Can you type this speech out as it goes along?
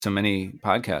so many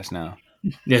podcasts now.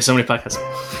 Yeah, so many podcasts.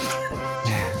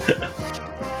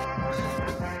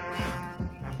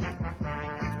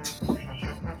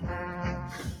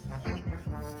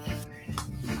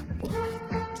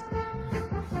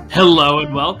 Hello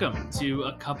and welcome to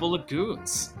A Couple of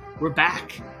Goons. We're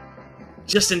back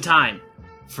just in time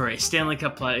for a Stanley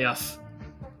Cup playoff.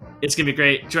 It's going to be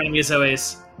great. Joining me as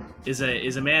always is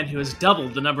a man who has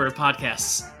doubled the number of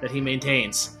podcasts that he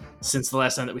maintains since the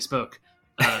last time that we spoke.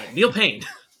 Neil Payne.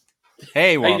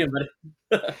 Hey, well, how you doing,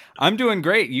 buddy? I'm doing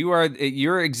great.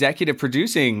 You're executive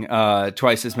producing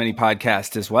twice as many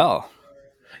podcasts as well.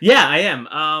 Yeah, I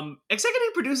am.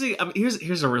 Executive producing.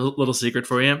 Here's a little secret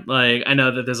for you. Like, I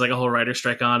know that there's like a whole writer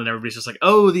strike on, and everybody's just like,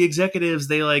 "Oh, the executives,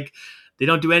 they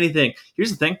don't do anything." Here's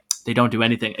the thing: they don't do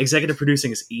anything. Executive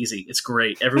producing is easy. It's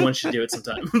great. Everyone should do it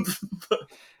sometime.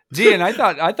 Gee, and I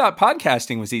thought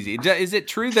podcasting was easy. Is it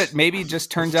true that maybe it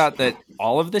just turns out that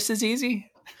all of this is easy?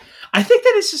 I think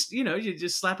that it's just, you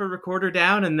just slap a recorder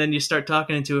down and then you start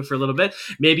talking into it for a little bit.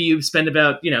 Maybe you spend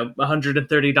about,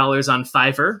 $130 on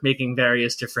Fiverr making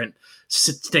various different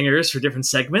stingers for different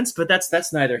segments, but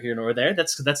that's neither here nor there.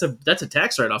 That's a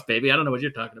tax write-off, baby. I don't know what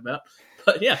you're talking about.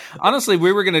 But yeah. Honestly,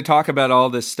 we were going to talk about all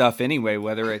this stuff anyway,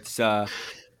 whether it's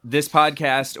this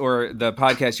podcast or the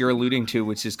podcast you're alluding to,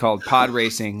 which is called Pod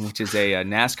Racing, which is a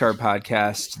NASCAR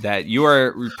podcast that you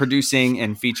are producing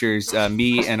and features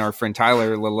me and our friend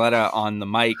Tyler Laletta on the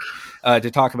mic to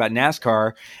talk about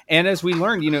NASCAR. And as we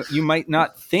learned, you might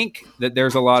not think that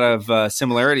there's a lot of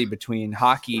similarity between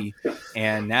hockey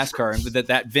and NASCAR, and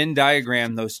that Venn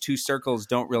diagram, those two circles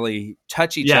don't really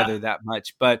touch each other that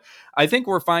much. But I think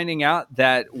we're finding out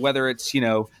that whether it's,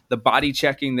 the body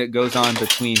checking that goes on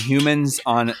between humans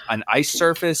on an ice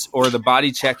surface or the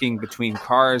body checking between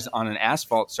cars on an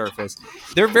asphalt surface,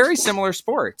 they're very similar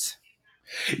sports.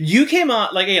 You came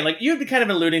on, you'd be kind of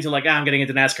alluding to, I'm getting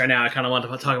into NASCAR now. I kind of want to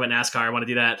talk about NASCAR. I want to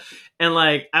do that. And,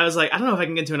 I was like, I don't know if I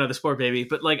can get into another sport, baby.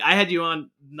 But, I had you on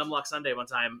Numlock Sunday one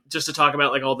time just to talk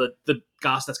about, all the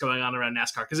goss that's going on around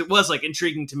NASCAR. Because it was,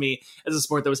 intriguing to me as a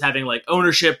sport that was having,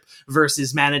 ownership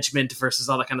versus management versus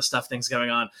all that kind of stuff, things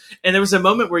going on. And there was a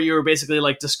moment where you were basically,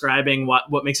 describing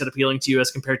what makes it appealing to you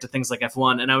as compared to things like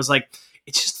F1. And I was like,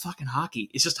 it's just fucking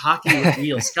hockey. It's just hockey with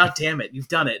wheels. God damn it. You've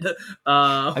done it.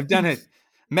 I've done it.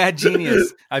 Mad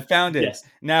genius. I found it. Yes.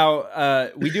 Now,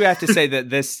 we do have to say that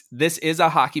this is a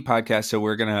hockey podcast, so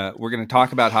we're gonna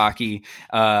talk about hockey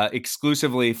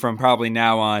exclusively from probably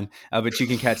now on. But you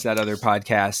can catch that other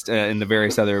podcast in the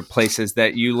various other places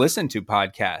that you listen to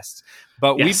podcasts.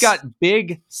 But We've got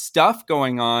big stuff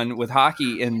going on with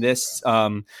hockey in this,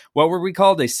 what were we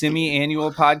called? A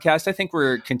semi-annual podcast. I think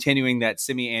we're continuing that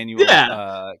semi-annual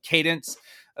cadence.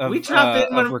 We drop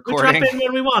in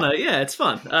when we want to. Yeah, it's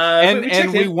fun.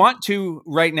 And we want to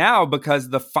right now because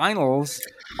the finals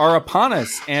are upon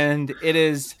us. And it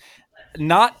is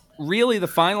not really the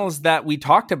finals that we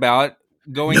talked about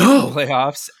going into the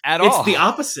playoffs at all. It's the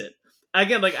opposite.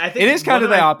 Again, I think it is kind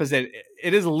of the opposite.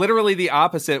 It is literally the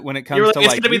opposite when it comes to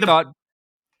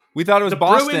we thought it was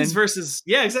Boston Bruins versus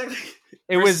exactly.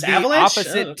 It was the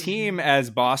opposite team as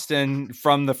Boston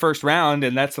from the first round,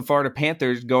 and that's the Florida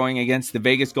Panthers going against the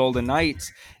Vegas Golden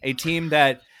Knights, a team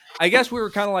that I guess we were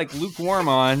kind of lukewarm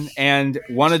on, and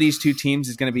one of these two teams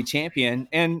is going to be champion.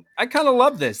 And I kind of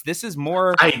love this. This is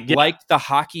more like the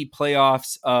hockey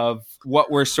playoffs of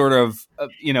what we're sort of,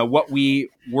 what we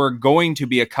were going to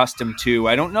be accustomed to.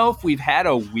 I don't know if we've had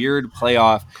a weird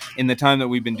playoff in the time that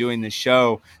we've been doing this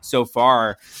show so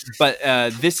far, but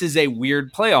this is a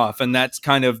weird playoff, and that's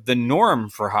kind of the norm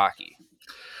for hockey.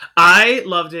 I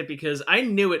loved it because I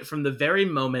knew it from the very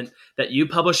moment that you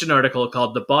published an article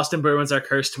called "The Boston Bruins Are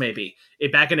Cursed Maybe"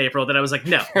 back in April. That I was like,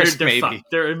 no, they're fucked.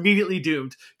 They're immediately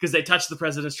doomed because they touched the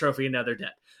President's Trophy and now they're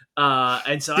dead.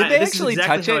 And so did they actually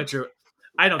touch it?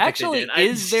 I don't actually think they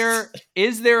did.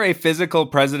 Is there a physical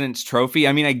President's Trophy?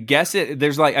 I mean, I guess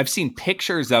there's I've seen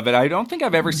pictures of it. I don't think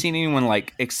I've ever seen anyone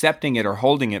accepting it or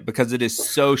holding it because it is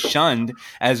so shunned,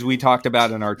 as we talked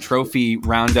about in our trophy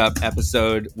roundup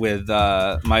episode with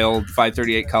my old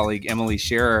 538 colleague Emily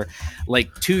Scherer,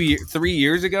 3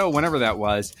 years ago, whenever that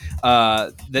was.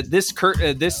 That this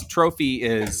trophy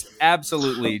is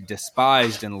absolutely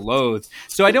despised and loathed.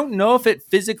 So I don't know if it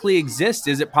physically exists.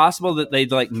 Is it possible that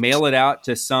they'd mail it out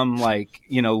to some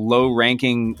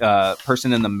low-ranking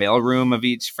person in the mailroom of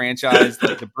each franchise,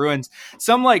 the Bruins,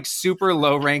 some super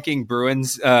low-ranking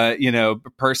Bruins,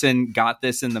 person got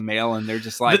this in the mail, and they're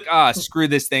just screw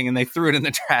this thing, and they threw it in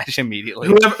the trash immediately.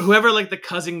 Whoever the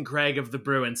cousin Greg of the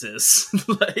Bruins is,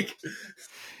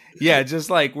 yeah,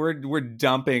 just we're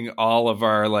dumping all of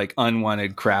our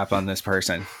unwanted crap on this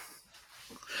person.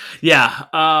 Yeah.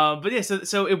 But yeah,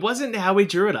 so it wasn't how we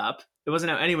drew it up. It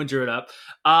wasn't how anyone drew it up.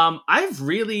 I've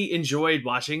really enjoyed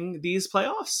watching these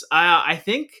playoffs. I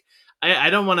think I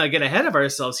don't want to get ahead of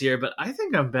ourselves here, but I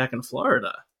think I'm back in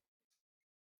Florida.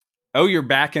 Oh, you're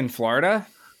back in Florida?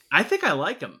 I think I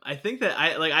like him. I think that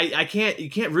I can't, you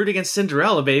can't root against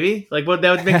Cinderella, baby. Like, what,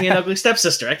 that would make me an ugly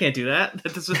stepsister. I can't do that.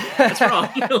 That's wrong.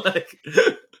 Like,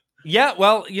 Yeah,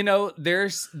 well,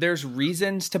 there's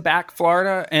reasons to back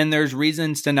Florida and there's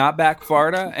reasons to not back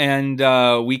Florida, and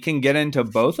we can get into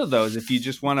both of those if you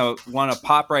just want to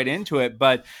pop right into it.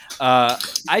 But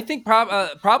I think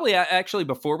probably actually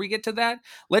before we get to that,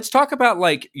 let's talk about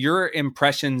like your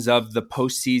impressions of the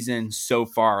postseason so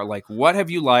far. Like, what have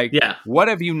you liked? yeah. What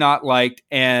have you not liked?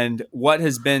 And what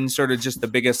has been sort of just the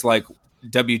biggest like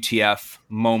WTF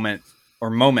moment or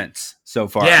moments so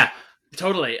far? Yeah.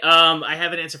 Totally. I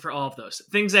have an answer for all of those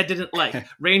things I didn't like.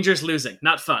 Rangers losing,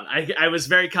 not fun. I was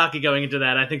very cocky going into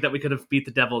that. I think that we could have beat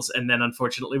the Devils, and then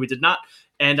unfortunately we did not.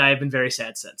 And I have been very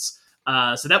sad since.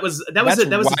 So that was That's a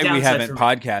downside why we haven't for me.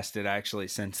 podcasted actually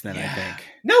since then. Yeah. I think.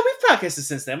 No, we've podcasted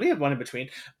since then. We had one in between.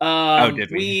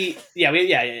 Did we? Yeah.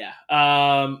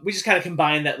 We just kind of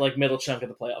combined that like middle chunk of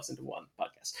the playoffs into one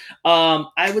podcast.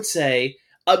 I would say.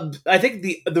 I think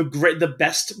the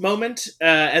best moment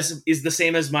as is the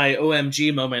same as my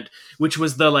OMG moment, which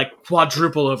was the like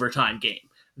quadruple overtime game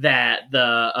that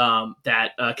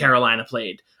Carolina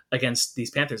played against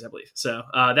these Panthers, I believe. So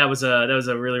that was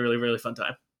a really really really fun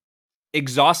time.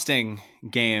 Exhausting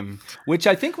game, which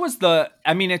I think was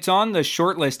it's on the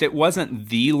short list. It wasn't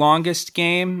the longest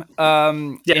game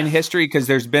in history because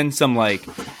there's been some like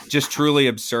just truly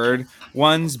absurd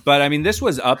ones, but I mean this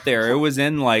was up there. It was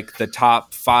in like the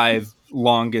top 5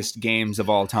 longest games of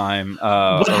all time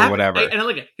or whatever. And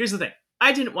look, here's the thing.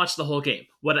 I didn't watch the whole game.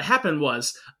 What happened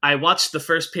was I watched the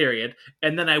first period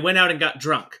and then I went out and got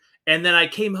drunk. And then I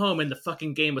came home and the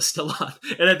fucking game was still on.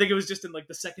 And I think it was just in like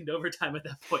the second overtime at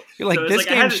that point. You're like, so this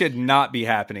game should not be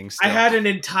happening still. I had an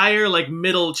entire like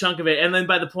middle chunk of it. And then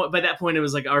by that point, it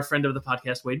was like our friend of the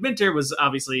podcast, Wade Minter, was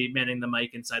obviously manning the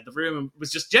mic inside the room and was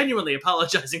just genuinely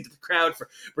apologizing to the crowd for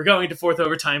we're going to fourth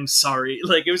overtime. Sorry.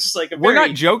 Like it was just like we're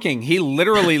not joking. He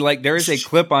literally like there is a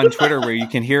clip on Twitter where you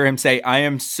can hear him say, I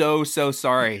am so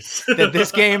sorry that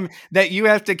this game that you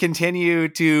have to continue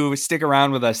to stick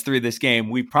around with us through this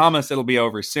game. We promise it'll be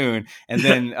over soon. And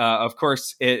then of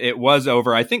course it was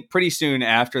over. I think pretty soon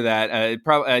after that.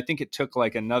 I think it took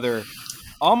like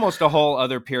almost a whole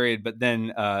other period, but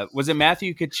then was it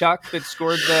Matthew Tkachuk that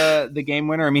scored the game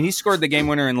winner? I mean, he scored the game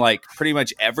winner in like pretty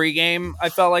much every game I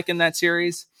felt like in that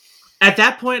series. At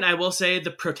that point, I will say the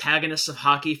protagonists of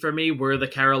hockey for me were the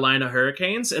Carolina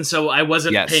Hurricanes, and so I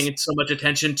wasn't paying so much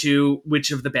attention to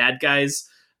which of the bad guys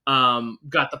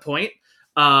got the point.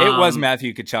 It was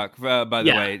Matthew Tkachuk, by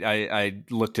the way. I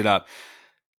looked it up.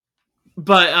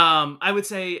 But I would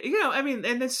say,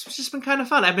 and it's just been kind of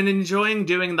fun. I've been enjoying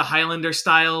doing the Highlander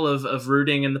style of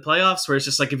rooting in the playoffs, where it's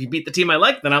just like, if you beat the team I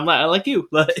like, then I like you.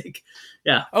 Like,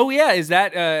 yeah. Oh yeah, is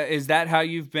that how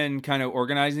you've been kind of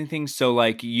organizing things? So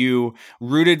like you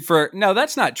rooted for? No,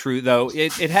 that's not true though.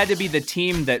 It had to be the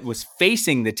team that was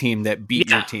facing the team that beat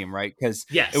your team, right? Because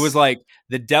it was like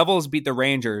the Devils beat the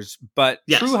Rangers, but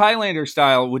true Highlander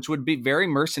style, which would be very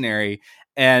mercenary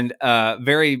and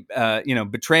very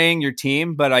betraying your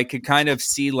team. But I could kind of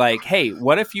see like, hey,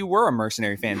 what if you were a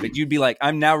mercenary fan, but you'd be like,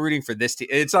 I'm now rooting for this team.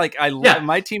 It's like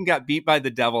my team got beat by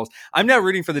the Devils. I'm now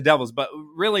rooting for the Devils, but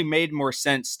really made more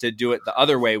sense to do it the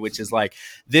other way, which is like,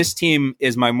 this team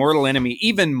is my mortal enemy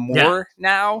even more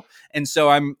now, and so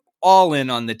I'm all in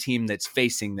on the team that's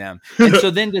facing them. And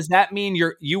so then does that mean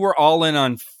you were all in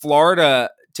on Florida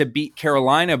to beat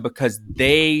Carolina because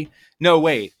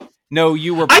No,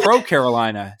 you were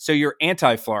pro-Carolina, so you're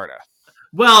anti-Florida.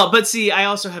 Well, but see, I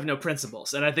also have no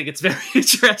principles, and I think it's very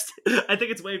interesting. I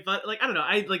think it's way fun. Like, I don't know.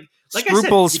 Like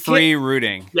scruples-free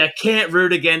rooting. Yeah, can't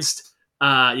root against.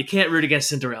 You can't root against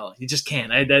Cinderella. You just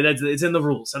can't. It's in the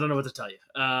rules. I don't know what to tell you.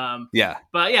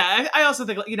 But yeah, I also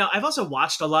think I've also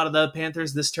watched a lot of the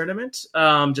Panthers this tournament,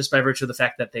 just by virtue of the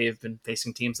fact that they've been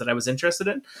facing teams that I was interested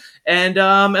in, and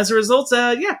as a result,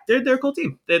 they're a cool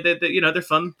team. They're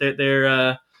fun.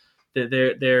 They're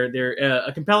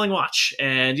a compelling watch,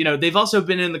 and they've also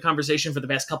been in the conversation for the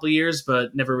past couple of years,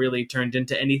 but never really turned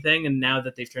into anything. And now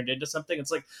that they've turned into something,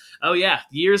 it's like, oh yeah,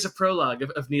 years of prologue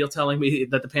of Neil telling me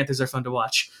that the Panthers are fun to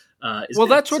watch.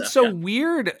 That's what's so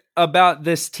weird about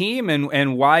this team,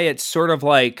 and why it's sort of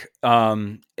like,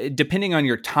 depending on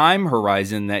your time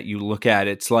horizon that you look at,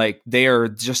 it's like they are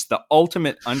just the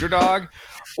ultimate underdog,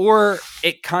 or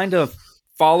it kind of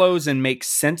follows and makes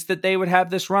sense that they would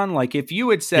have this run. Like if you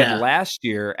had said Yeah. last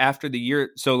year after the year,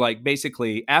 so like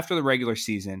basically after the regular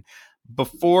season,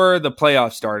 before the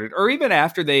playoffs started, or even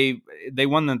after they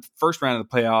won the first round of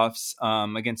the playoffs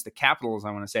against the Capitals,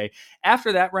 I want to say,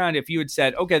 after that round, if you had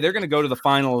said, okay, they're going to go to the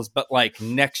finals, but like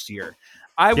next year,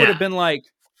 I would have been like,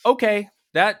 okay,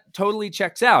 that totally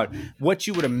checks out. What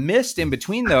you would have missed in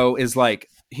between, though, is like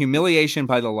humiliation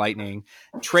by the Lightning,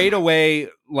 trade away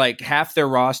like half their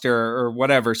roster or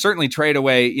whatever, certainly trade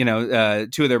away,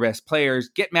 two of their best players,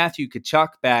 get Matthew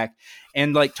Tkachuk back,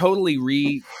 and like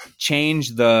totally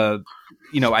change the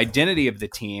identity of the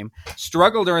team,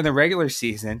 struggle during the regular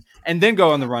season, and then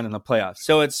go on the run in the playoffs.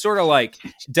 So it's sort of like,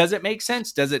 does it make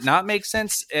sense? Does it not make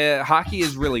sense? Hockey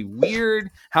is really weird.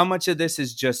 How much of this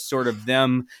is just sort of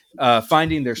them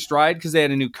finding their stride because they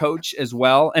had a new coach as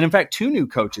well? And in fact, two new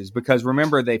coaches, because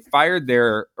remember, they fired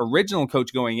their original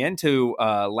coach going into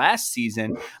last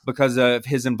season because of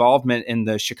his involvement in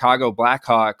the Chicago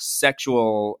Blackhawks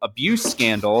sexual abuse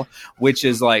scandal, which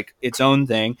is like its own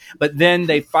thing. But then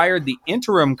they fired the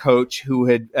interim coach who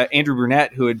had Andrew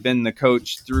Brunette, who had been the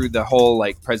coach through the whole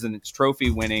like President's Trophy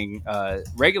winning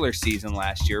regular season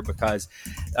last year, because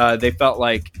they felt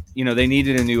like they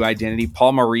needed a new identity.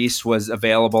 Paul Maurice was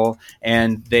available,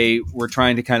 and they were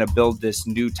trying to kind of build this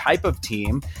new type of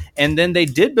team. And then they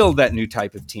did build that new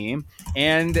type of team,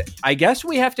 and I guess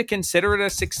we have to consider it a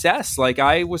success. Like,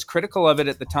 I was critical of it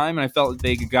at the time, and I felt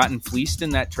they had gotten fleeced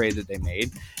in that trade that they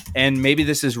made. And maybe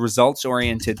this is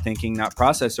results-oriented thinking, not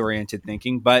process-oriented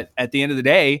thinking. But at the end of the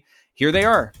day, here they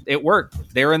are. It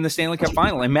worked. They're in the Stanley Cup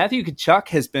final. And Matthew Tkachuk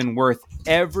has been worth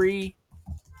every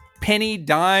penny,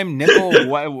 dime,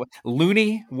 nickel,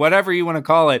 loony, whatever you want to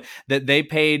call it, that they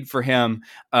paid for him,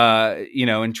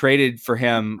 and traded for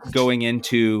him going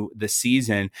into the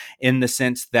season, in the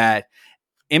sense that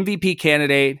MVP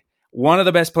candidate, one of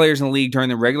the best players in the league during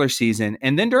the regular season.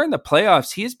 And then during the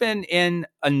playoffs, he's been in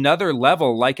another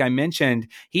level. Like I mentioned,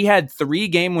 he had 3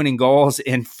 game-winning goals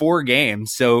in 4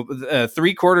 games. So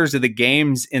 3/4 of the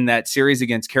games in that series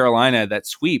against Carolina, that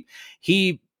sweep,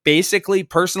 he basically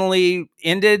personally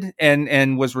ended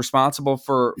and was responsible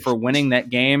for winning that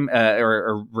game,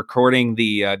 or recording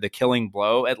the killing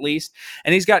blow, at least.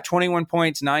 And he's got 21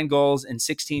 points, 9 goals in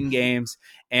 16 games.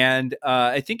 And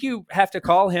I think you have to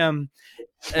call him,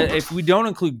 if we don't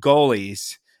include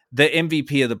goalies, the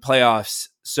MVP of the playoffs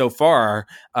so far.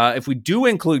 If we do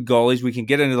include goalies, we can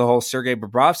get into the whole Sergei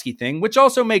Bobrovsky thing, which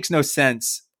also makes no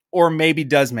sense, or maybe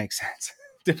does make sense,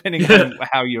 depending on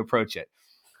how you approach it.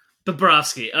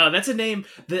 Bobrovsky. That's a name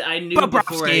that I knew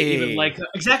before I even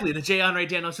exactly the Jay Henry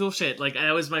Dan O'Toole shit. Like,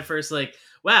 that was my first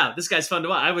wow, this guy's fun to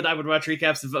watch. I would watch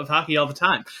recaps of hockey all the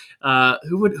time.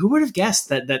 Who would have guessed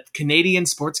that Canadian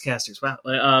sportscasters,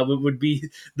 would be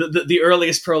the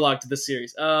earliest prologue to this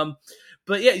series.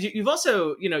 But yeah, you've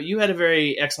also, you had a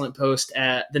very excellent post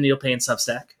at the Neil Payne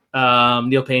Substack,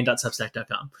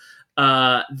 neilpayne.substack.com,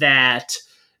 that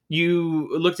you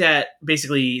looked at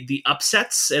basically the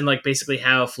upsets and basically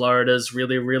how Florida's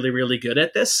really, really, really good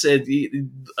at this,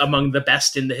 among the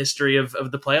best in the history of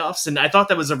the playoffs. And I thought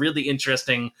that was a really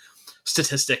interesting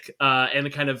statistic, and the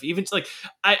kind of, even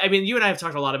I mean, you and I have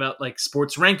talked a lot about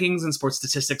sports rankings and sports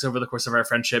statistics over the course of our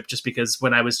friendship, just because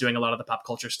when I was doing a lot of the pop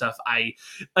culture stuff, I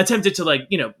attempted to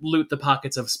loot the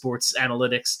pockets of sports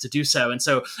analytics to do so. And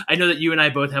so I know that you and I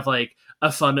both have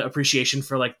a fun appreciation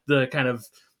for the kind of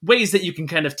ways that you can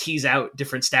kind of tease out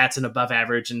different stats and above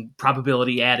average and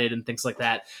probability added and things like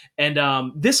that. And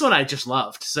this one I just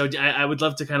loved. So I would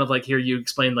love to kind of hear you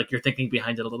explain your thinking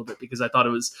behind it a little bit, because I thought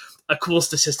it was a cool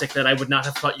statistic that I would not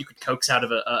have thought you could coax out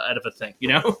of a thing,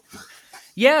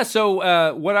 Yeah.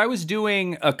 So what I was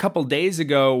doing a couple days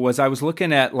ago was I was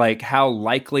looking at how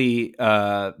likely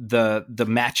the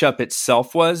matchup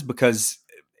itself was, because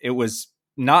it was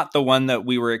not the one that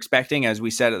we were expecting, as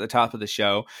we said at the top of the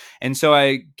show. And so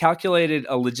I calculated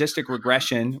a logistic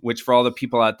regression, which, for all the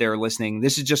people out there listening,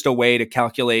 this is just a way to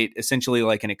calculate essentially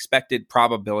an expected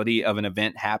probability of an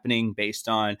event happening based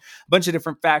on a bunch of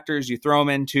different factors. You throw them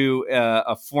into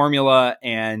a formula,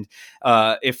 and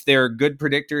if they're good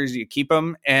predictors, you keep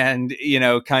them, and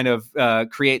kind of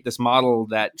create this model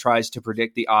that tries to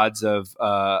predict the odds of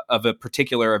a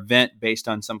particular event based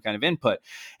on some kind of input.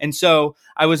 And so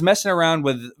I was messing around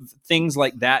with things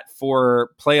like that for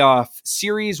playoff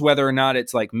series, whether or not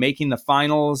it's making the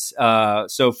finals.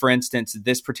 So for instance,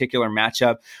 this particular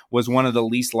matchup was one of the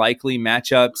least likely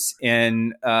matchups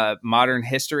in modern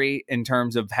history in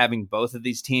terms of having both of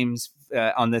these teams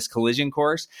on this collision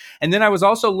course. And then I was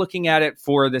also looking at it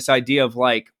for this idea of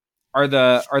are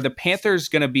the Panthers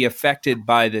going to be affected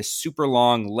by this super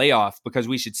long layoff? Because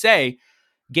we should say,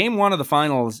 game one of the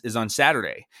finals is on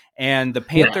Saturday, and the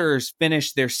Panthers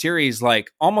finished their series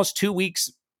like almost 2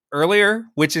 weeks earlier,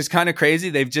 which is kind of crazy.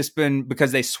 They've just been,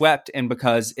 because they swept and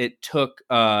because it took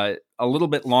a little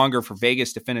bit longer for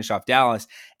Vegas to finish off Dallas.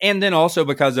 And then also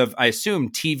because of, I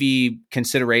assume, TV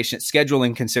considerations,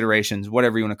 scheduling considerations,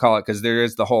 whatever you want to call it, because there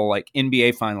is the whole like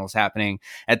NBA finals happening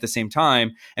at the same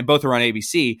time, and both are on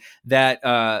ABC,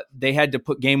 that they had to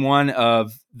put game one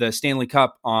of the Stanley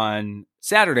Cup on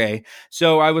Saturday.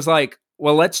 So I was like,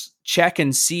 well, let's check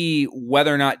and see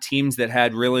whether or not teams that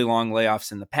had really long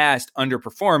layoffs in the past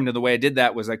underperformed. And the way I did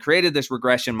that was I created this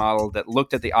regression model that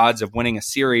looked at the odds of winning a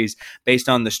series based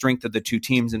on the strength of the two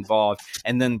teams involved,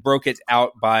 and then broke it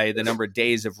out by the number of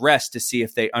days of rest to see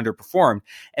if they underperformed.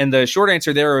 And the short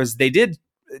answer there is they did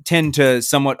tend to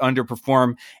somewhat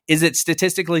underperform. Is it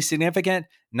statistically significant?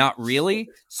 Not really.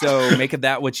 So make of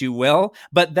that what you will.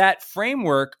 But that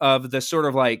framework of the sort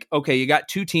of like, okay, you got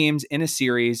two teams in a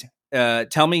series.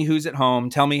 Tell me who's at home.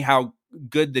 Tell me how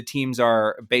good the teams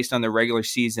are based on their regular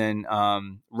season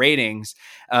ratings,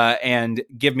 and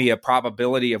give me a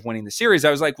probability of winning the series.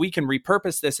 I was like, we can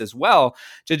repurpose this as well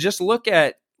to just look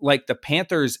at like the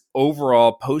Panthers'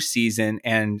 overall postseason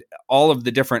and all of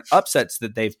the different upsets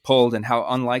that they've pulled and how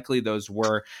unlikely those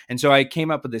were. And so I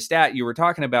came up with the stat you were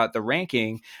talking about, the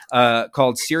ranking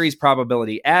called series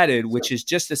probability added, which is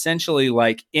just essentially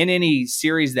like in any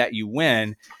series that you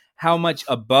win, how much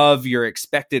above your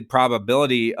expected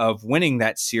probability of winning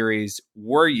that series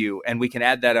were you? And we can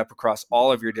add that up across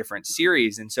all of your different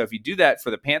series. And so if you do that for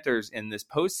the Panthers in this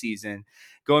postseason,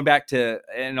 going back to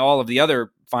and all of the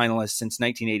other finalists since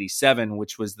 1987,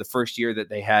 which was the first year that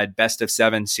they had best of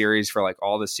 7 series for like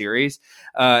all the series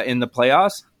in the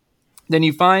playoffs, then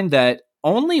you find that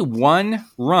only one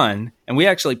run, and we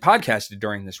actually podcasted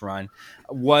during this run,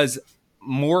 was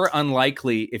more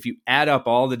unlikely if you add up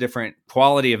all the different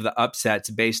quality of the upsets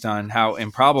based on how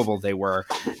improbable they were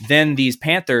than these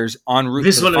Panthers en route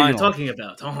this to the final. This is what you're talking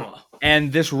about. Oh.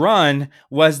 And this run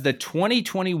was the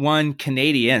 2021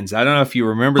 Canadiens. I don't know if you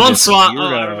remember Bonsoir. this. Oh,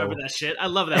 I remember that shit. I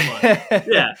love that one.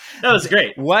 Yeah, that was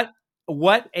great. What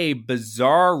a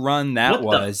bizarre run that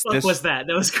was. What was that?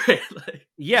 That was great.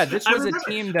 Yeah, this was a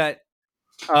team that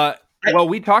well,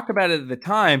 we talked about it at the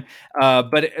time,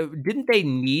 but didn't they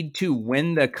need to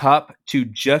win the cup to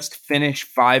just finish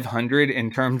 500 in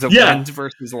terms of wins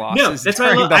versus losses? No, that's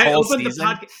during why the whole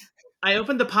season? I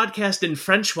opened the podcast in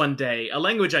French one day, a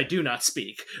language I do not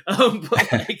speak. But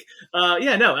like,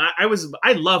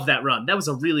 I love that run. That was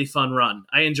a really fun run.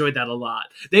 I enjoyed that a lot.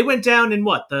 They went down in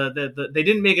what? They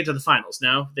didn't make it to the finals.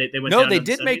 No, they went. No, down they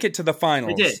did make it to the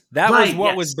finals. They did. That was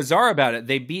what was bizarre about it.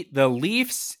 They beat the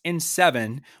Leafs in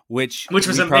 7, which was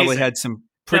amazing. Probably had some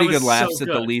pretty good laughs at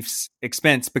the Leafs'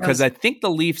 expense, because I think the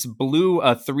Leafs blew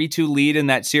a 3-2 lead in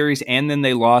that series, and then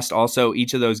they lost also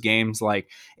each of those games like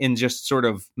in just sort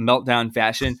of meltdown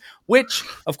fashion, which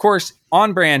of course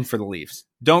on brand for the Leafs.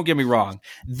 Don't get me wrong.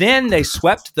 Then they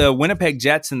swept the Winnipeg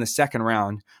Jets in the second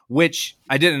round, which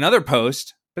I did another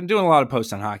post. Been doing a lot of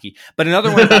posts on hockey, but another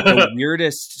one about the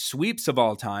weirdest sweeps of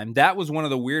all time. That was one of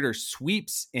the weirder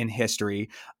sweeps in history,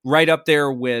 right up there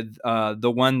with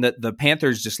the one that the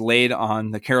Panthers just laid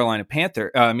on the Carolina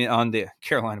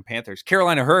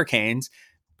Hurricanes.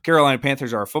 Carolina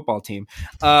Panthers are a football team.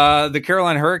 The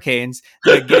Carolina Hurricanes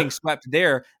getting swept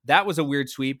there. That was a weird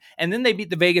sweep. And then they beat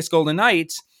the Vegas Golden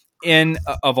Knights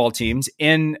of all teams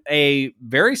in a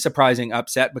very surprising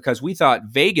upset, because we thought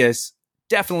Vegas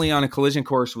definitely on a collision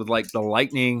course with like the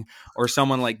Lightning or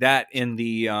someone like that in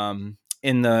the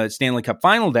Stanley Cup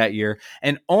final that year.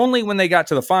 And only when they got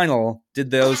to the final did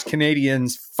those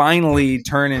Canadians finally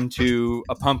turn into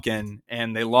a pumpkin,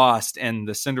 and they lost, and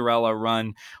the Cinderella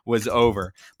run was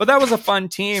over. But that was a fun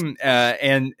team.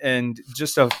 And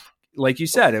just like you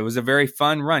said, it was a very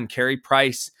fun run. Carey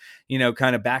Price,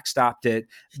 kind of backstopped it.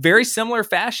 Very similar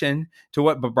fashion to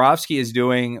what Bobrovsky is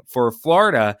doing for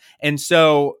Florida. And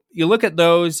so you look at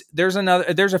those, there's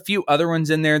a few other ones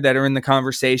in there that are in the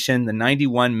conversation. The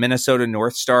 91 Minnesota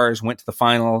North Stars went to the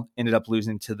final, ended up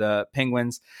losing to the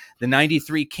Penguins. The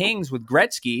 93 Kings with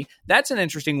Gretzky, that's an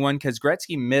interesting one because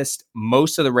Gretzky missed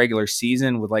most of the regular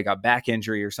season with like a back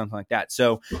injury or something like that.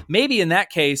 So maybe in that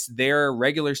case, their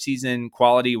regular season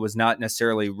quality was not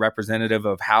necessarily representative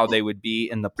of how they would be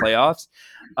in the playoffs.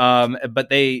 But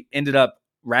they ended up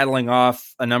rattling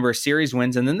off a number of series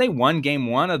wins, and then they won game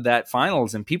 1 of that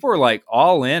finals, and people were like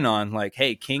all in on like,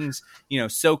 hey, Kings,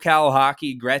 SoCal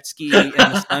hockey, Gretzky in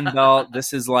the Sun Belt.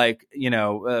 This is like,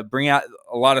 bring out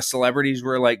a lot of celebrities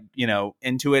were like,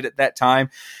 into it at that time.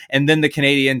 And then the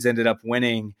Canadians ended up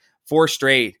winning 4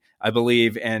 straight, I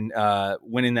believe, and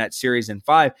winning that series in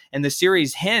 5. And the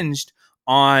series hinged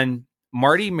on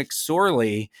Marty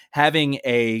McSorley having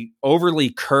a overly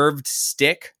curved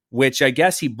stick, which I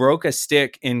guess he broke a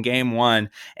stick in game one,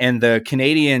 and the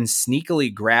Canadians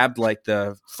sneakily grabbed like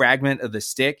the fragment of the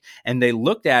stick, and they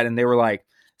looked at it and they were like,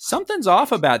 something's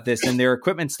off about this. And their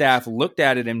equipment staff looked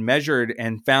at it and measured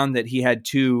and found that he had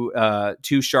too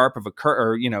sharp of a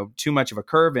curve, or, too much of a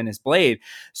curve in his blade.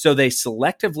 So they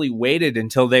selectively waited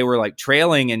until they were like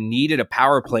trailing and needed a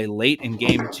power play late in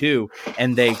game two.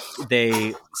 And they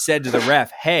said to the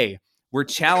ref, hey, we're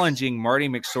challenging Marty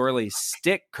McSorley's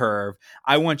stick curve.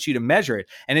 I want you to measure it.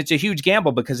 And it's a huge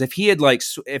gamble, because if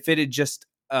it had just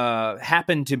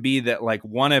happened to be that like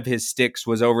one of his sticks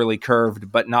was overly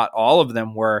curved, but not all of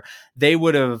them were, they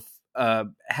would have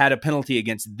had a penalty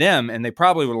against them, and they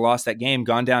probably would have lost that game,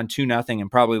 gone down 2-0,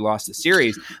 and probably lost the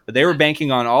series. But they were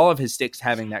banking on all of his sticks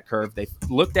having that curve. They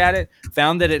looked at it,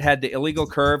 found that it had the illegal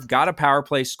curve, got a power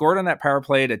play, scored on that power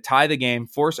play to tie the game,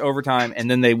 force overtime,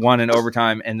 and then they won in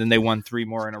overtime, and then they won 3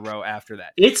 more in a row after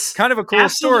that. It's kind of a cool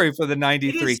story for the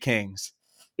 93 Kings.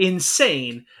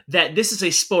 Insane that this is a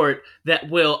sport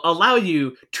that will allow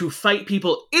you to fight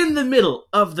people in the middle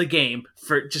of the game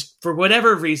for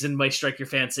whatever reason might strike your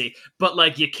fancy, but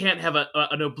like you can't have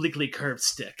an obliquely curved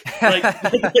stick.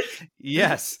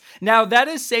 Yes. Now that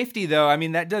is safety, though. I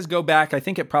mean, that does go back. I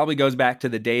think it probably goes back to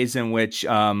the days in which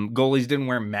goalies didn't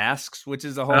wear masks, which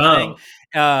is the whole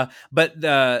thing. But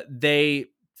they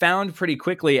found pretty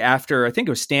quickly after, I think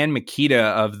it was Stan Mikita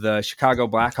of the Chicago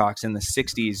Blackhawks in the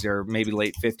 60s or maybe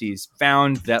late 50s,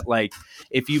 found that like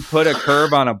if you put a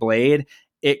curve on a blade,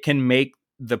 it can make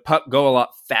the puck go a lot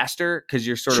faster because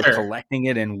you're sort of collecting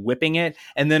it and whipping it.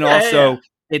 And then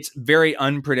it's very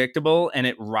unpredictable and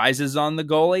it rises on the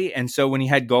goalie. And so when you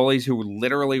had goalies who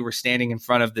literally were standing in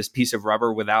front of this piece of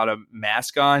rubber without a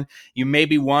mask on, you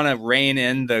maybe want to rein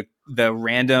in the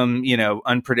random,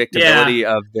 unpredictability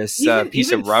of this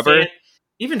piece of rubber.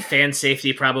 Even fan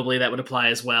safety, probably that would apply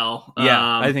as well.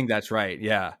 Yeah, I think that's right.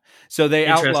 Yeah. So they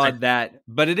outlawed that,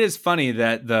 but it is funny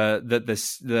that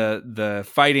the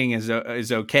fighting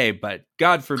is okay, but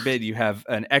God forbid you have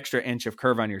an extra inch of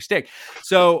curve on your stick.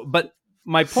 So, but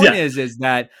my point is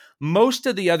that most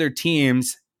of the other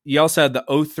teams, you also had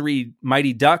the 03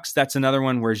 Mighty Ducks. That's another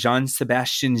one where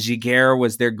Jean-Sébastien Giguère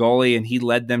was their goalie, and he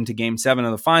led them to Game 7 of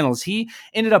the finals. He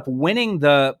ended up winning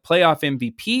the playoff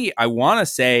MVP, I want to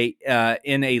say,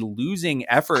 in a losing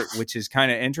effort, which is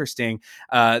kind of interesting.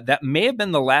 That may have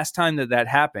been the last time that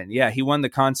happened. Yeah, he won the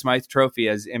Conn Smythe Trophy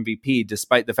as MVP,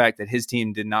 despite the fact that his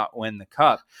team did not win the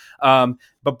cup.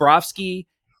 Bobrovsky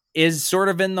is sort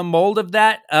of in the mold of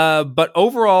that. But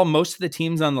overall, most of the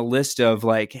teams on the list of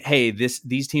like, hey,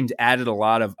 these teams added a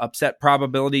lot of upset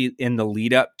probability in the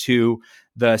lead up to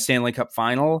the Stanley Cup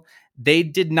final. They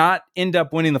did not end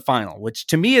up winning the final, which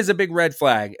to me is a big red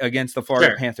flag against the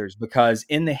Florida Panthers, because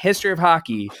in the history of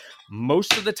hockey,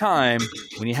 most of the time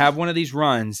when you have one of these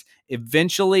runs,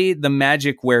 eventually the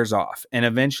magic wears off and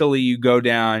eventually you go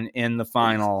down in the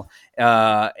final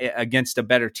against a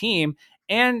better team.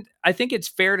 And I think it's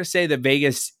fair to say that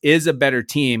Vegas is a better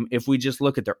team if we just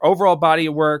look at their overall body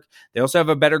of work. They also have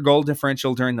a better goal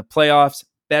differential during the playoffs,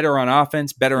 better on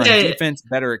offense, better on defense,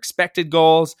 better expected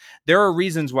goals. There are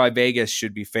reasons why Vegas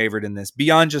should be favored in this,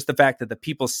 beyond just the fact that the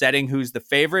people setting who's the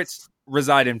favorites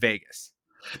reside in Vegas.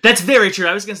 That's very true.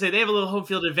 I was going to say they have a little home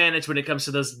field advantage when it comes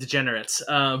to those degenerates.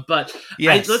 But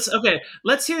yes.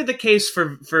 Let's hear the case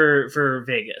for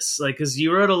Vegas. Like, because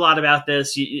you wrote a lot about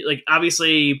this.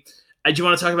 Obviously, do you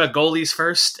want to talk about goalies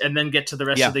first and then get to the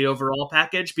rest of the overall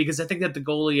package? Because I think that the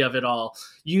goalie of it all,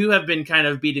 you have been kind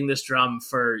of beating this drum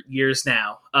for years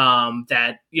now,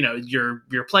 that, your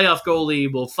playoff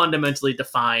goalie will fundamentally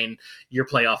define your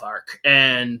playoff arc.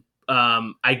 And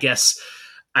I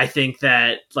think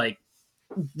that, like,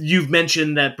 you've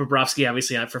mentioned that Bobrovsky,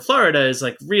 obviously, for Florida is,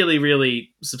 like, really,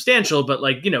 really substantial, but,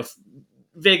 like,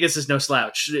 Vegas is no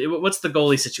slouch. What's the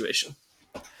goalie situation?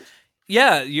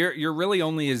 Yeah, you're really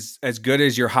only as good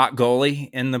as your hot goalie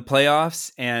in the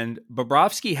playoffs, and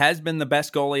Bobrovsky has been the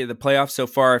best goalie of the playoffs so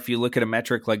far. If you look at a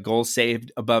metric like goals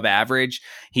saved above average,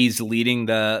 he's leading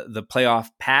the playoff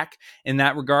pack in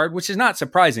that regard, which is not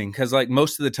surprising because, like,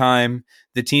 most of the time,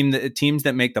 the teams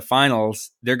that make the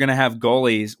finals, they're going to have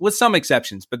goalies, with some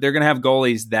exceptions, but they're going to have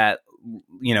goalies that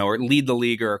or lead the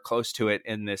league or close to it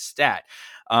in this stat.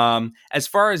 As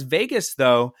far as Vegas,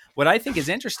 though, what I think is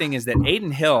interesting is that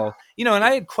Aiden Hill, and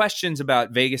I had questions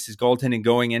about Vegas's goaltending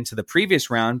going into the previous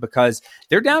round because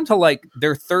they're down to like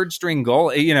their third string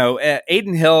goal.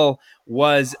 Aiden Hill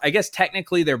was, I guess,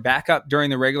 technically their backup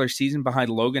during the regular season behind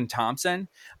Logan Thompson,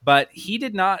 but he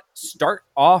did not start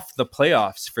off the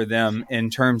playoffs for them in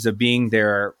terms of being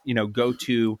their,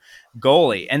 go-to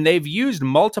goalie. And they've used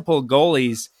multiple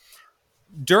goalies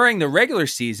during the regular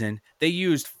season. They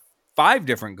used 5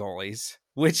 different goalies,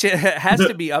 which has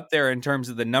to be up there in terms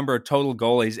of the number of total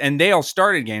goalies. And they all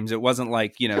started games. It wasn't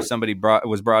like, somebody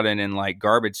was brought in like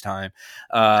garbage time.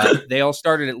 They all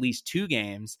started at least 2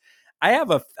 games. I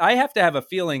have to have a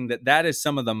feeling that is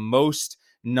some of the most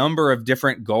number of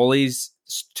different goalies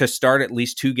to start at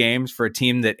least 2 games for a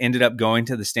team that ended up going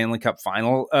to the Stanley Cup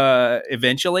final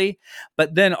eventually.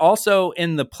 But then also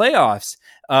in the playoffs,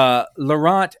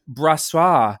 Laurent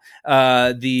Brossoit,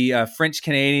 the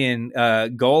French-Canadian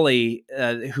goalie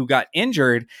who got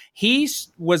injured, he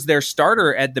was their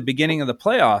starter at the beginning of the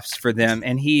playoffs for them,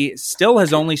 and he still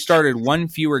has only started 1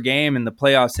 fewer game in the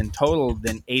playoffs in total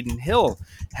than Aiden Hill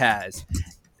has.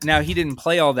 Now, he didn't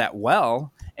play all that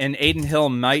well, and Aiden Hill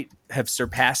might have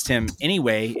surpassed him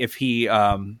anyway if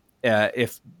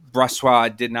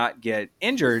Brossoit did not get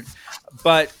injured.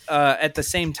 But at the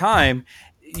same time,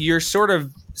 you're sort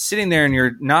of sitting there and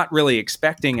you're not really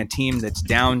expecting a team that's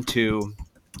down to,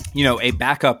 a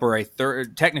backup or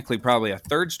technically probably a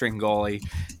third string goalie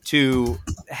to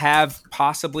have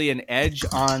possibly an edge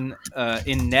on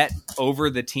in net over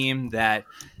the team that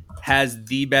has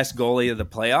the best goalie of the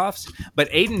playoffs. But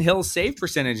Aiden Hill's save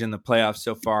percentage in the playoffs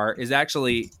so far is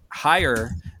actually higher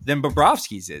than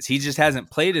Bobrovsky's is. He just hasn't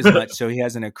played as much, so he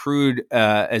hasn't accrued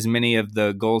as many of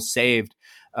the goals saved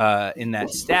in that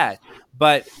stat.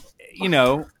 But,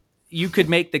 you could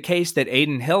make the case that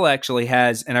Aiden Hill actually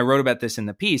has, and I wrote about this in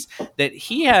the piece, that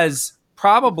he has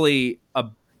probably a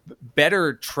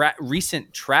better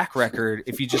recent track record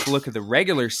if you just look at the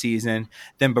regular season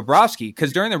than Bobrovsky,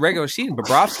 because during the regular season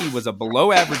Bobrovsky was a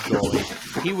below average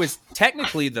goalie. He was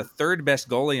technically the 3rd best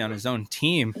goalie on his own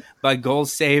team by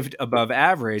goals saved above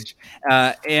average,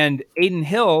 and Aiden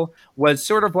Hill was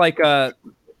sort of like a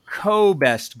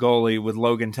co-best goalie with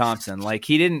Logan Thompson. Like,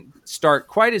 he didn't start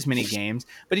quite as many games,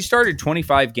 but he started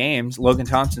 25 games. Logan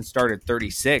Thompson started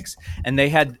 36, and they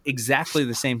had exactly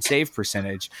the same save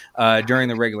percentage during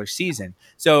the regular season.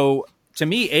 So to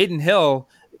me, Aiden Hill,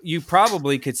 you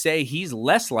probably could say he's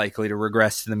less likely to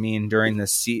regress to the mean during the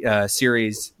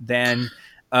series than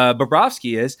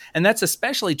Bobrovsky is. And that's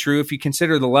especially true if you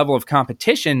consider the level of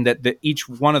competition that each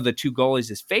one of the 2 goalies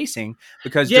is facing,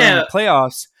 because during the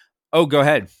playoffs, go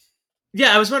ahead.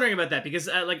 Yeah, I was wondering about that because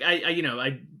I've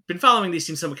been following these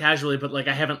teams somewhat casually, but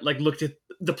I haven't looked at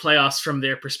the playoffs from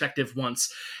their perspective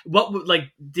once.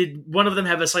 Did one of them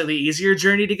have a slightly easier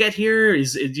journey to get here?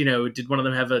 Did one of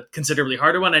them have a considerably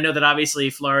harder one? I know that obviously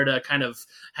Florida kind of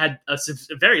had a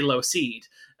very low seed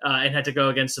and had to go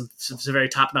against some very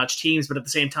top-notch teams, but at the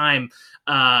same time,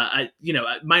 my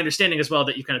understanding as well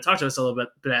that you kind of talked to us a little bit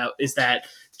about is that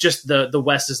just the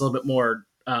West is a little bit more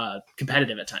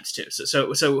competitive at times too.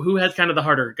 So who had kind of the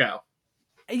harder go?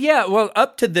 Yeah, well,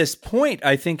 up to this point,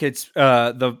 I think it's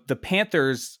the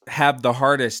Panthers have the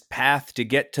hardest path to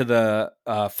get to the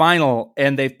final,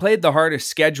 and they've played the hardest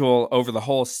schedule over the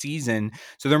whole season,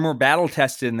 so they're more battle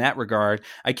tested in that regard.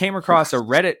 I came across a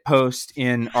Reddit post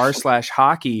in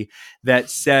r/hockey that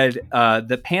said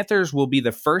the Panthers will be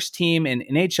the first team in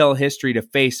NHL history to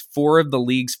face 4 of the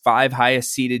league's 5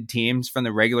 highest seeded teams from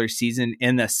the regular season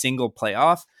in a single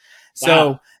playoff.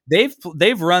 So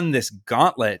they've run this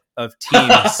gauntlet of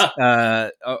teams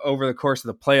over the course of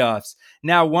the playoffs.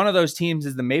 Now, one of those teams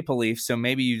is the Maple Leafs, so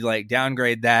maybe you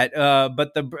downgrade that.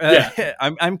 But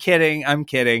I'm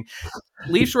kidding.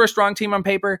 Leafs were a strong team on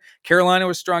paper. Carolina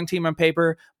was a strong team on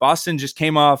paper. Boston just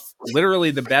came off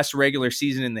literally the best regular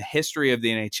season in the history of the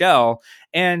NHL,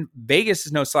 and Vegas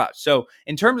is no slouch. So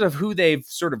in terms of who they've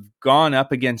sort of gone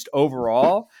up against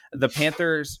overall, the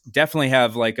Panthers definitely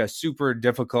have a super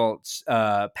difficult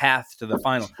path to the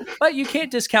final. But you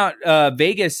can't discount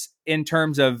Vegas in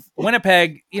terms of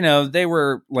Winnipeg. They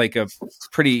were a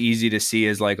pretty easy to see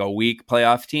as a weak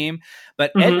playoff team.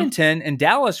 But Edmonton and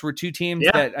Dallas were 2 teams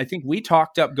that I think we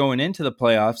talked up going into the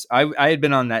playoffs. I had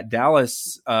been on that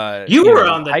Dallas. You were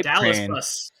on the Dallas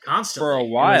bus constantly for a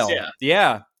while.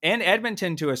 Yeah. And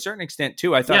Edmonton to a certain extent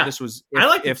too. I thought this was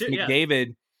if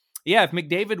McDavid. Yeah, if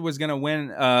McDavid was going to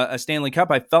win a Stanley Cup,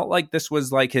 I felt like this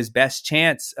was his best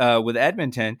chance with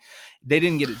Edmonton. they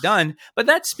didn't get it done. But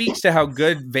that speaks to how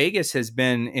good Vegas has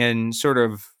been in sort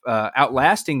of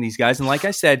outlasting these guys. And like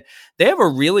I said, they have a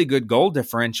really good goal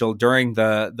differential during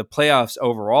the playoffs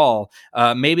overall.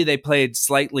 Maybe they played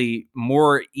slightly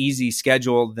more easy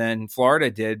schedule than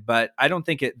Florida did, but I don't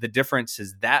think the difference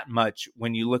is that much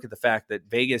when you look at the fact that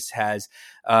Vegas has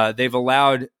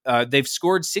they've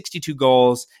scored 62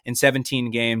 goals in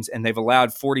 17 games and they've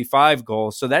allowed 45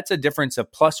 goals. So that's a difference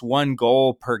of plus 1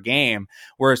 goal per game.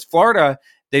 Whereas Florida,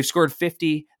 they've scored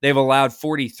 50. They've allowed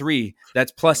 43.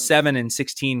 That's plus 7 in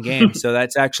 16 games. So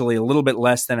that's actually a little bit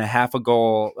less than a half a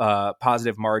goal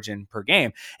positive margin per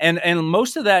game. And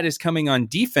most of that is coming on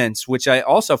defense, which I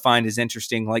also find is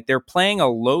interesting. Like they're playing a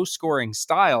low scoring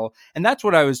style. And that's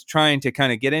what I was trying to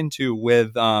kind of get into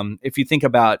with if you think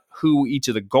about who each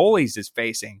of the goalies is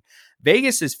facing.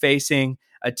 Vegas is facing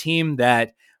a team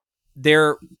that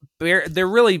they're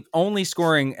really only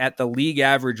scoring at the league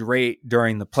average rate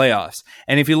during the playoffs.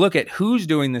 And if you look at who's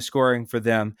doing the scoring for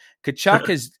them,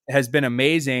 Tkachuk has been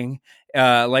amazing.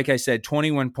 Like I said,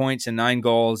 21 points and 9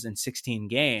 goals in 16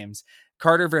 games.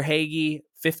 Carter Verhaeghe,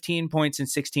 15 points in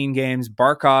 16 games.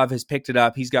 Barkov has picked it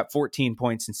up. He's got 14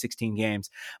 points in 16 games.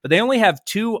 But they only have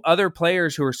 2 other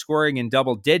players who are scoring in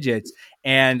double digits.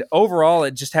 And overall,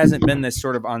 it just hasn't been this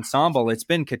sort of ensemble. It's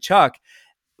been Tkachuk,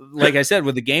 like I said,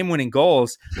 with the game-winning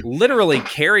goals, literally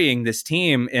carrying this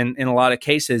team in a lot of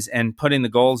cases and putting the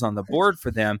goals on the board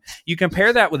for them. You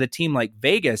compare that with a team like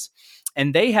Vegas,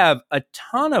 and they have a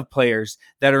ton of players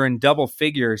that are in double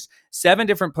figures, 7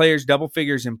 different players, double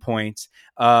figures in points.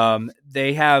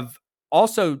 They have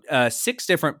also 6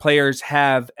 different players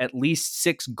have at least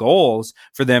 6 goals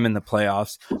for them in the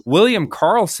playoffs. William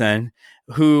Karlsson,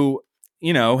 who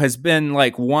has been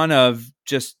like one of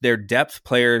just their depth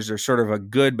players or sort of a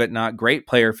good but not great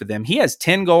player for them. He has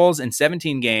 10 goals in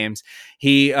 17 games.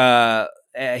 He and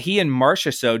Jonathan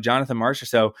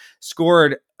Marchessault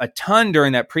scored a ton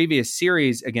during that previous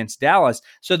series against Dallas.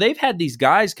 So they've had these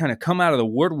guys kind of come out of the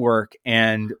woodwork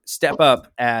and step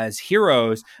up as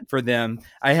heroes for them.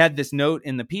 I had this note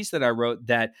in the piece that I wrote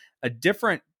that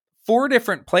 4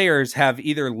 different players have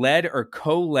either led or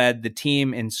co-led the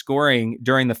team in scoring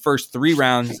during the first 3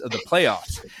 rounds of the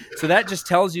playoffs. So that just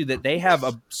tells you that they have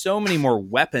so many more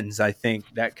weapons, I think,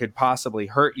 that could possibly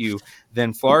hurt you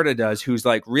than Florida does, who's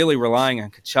like really relying on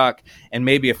Tkachuk and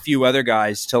maybe a few other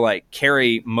guys to like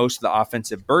carry most of the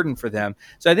offensive burden for them.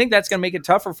 So I think that's going to make it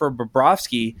tougher for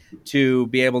Bobrovsky to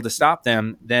be able to stop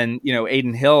them than,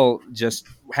 Adin Hill just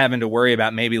having to worry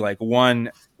about maybe like one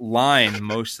line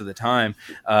most of the time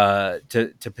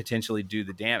to potentially do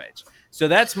the damage. So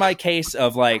that's my case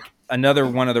of like another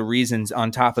one of the reasons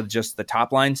on top of just the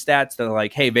top line stats that are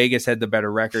like, hey, Vegas had the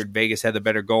better record, Vegas had the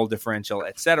better goal differential,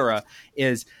 etc.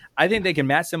 is I think they can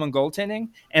match them on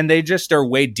goaltending and they just are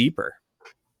way deeper.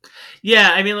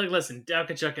 Yeah, I mean, like, listen,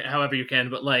 Tkachuk however you can,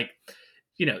 but like,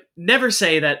 never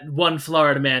say that one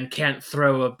Florida man can't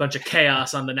throw a bunch of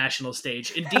chaos on the national stage.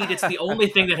 Indeed, it's the only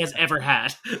thing that has ever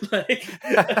had. Like,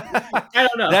 I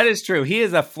don't know. That is true. He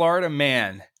is a Florida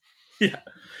man. Yeah,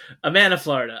 a man of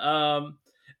Florida.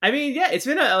 I mean, yeah, it's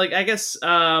been I guess,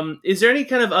 is there any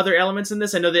kind of other elements in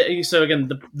this? I know that, so again,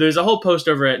 there's a whole post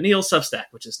over at Neil's Substack,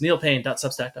 which is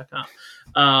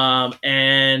neilpayne.substack.com.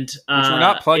 And which we're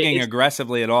not plugging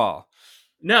aggressively at all.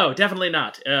 No, definitely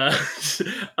not.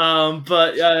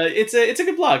 But it's a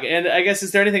good blog. And I guess,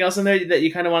 is there anything else in there that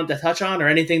you kind of wanted to touch on, or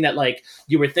anything that like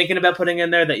you were thinking about putting in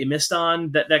there that you missed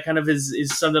on that kind of is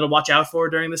something to watch out for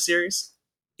during this series?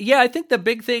 Yeah, I think the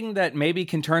big thing that maybe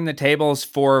can turn the tables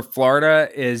for Florida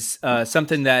is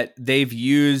something that they've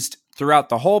used throughout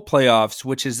the whole playoffs,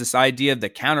 which is this idea of the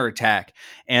counterattack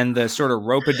and the sort of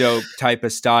rope-a-dope type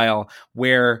of style,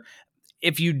 where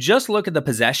if you just look at the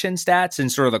possession stats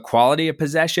and sort of the quality of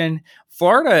possession,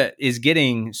 Florida is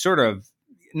getting sort of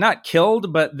not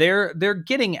killed, but they're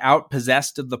getting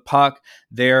outpossessed of the puck.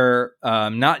 They're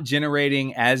not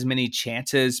generating as many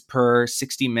chances per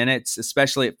 60 minutes,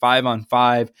 especially at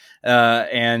 5-on-5,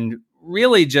 and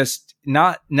really just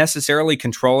not necessarily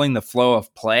controlling the flow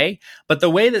of play. But the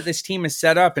way that this team is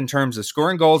set up in terms of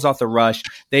scoring goals off the rush,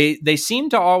 they seem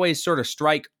to always sort of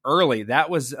strike early. That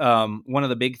was one of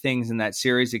the big things in that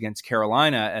series against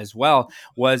Carolina as well,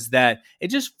 was that it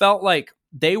just felt like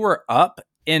they were up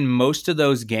in most of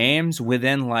those games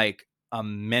within like a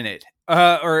minute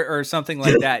or something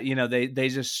like that. They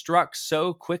just struck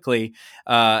so quickly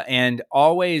and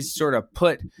always sort of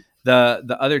put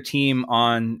the other team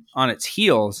on its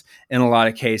heels in a lot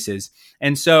of cases.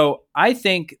 And so I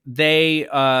think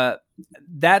that's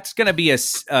going to be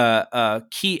a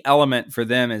key element for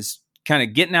them, is kind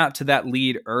of getting out to that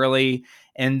lead early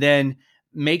and then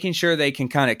making sure they can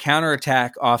kind of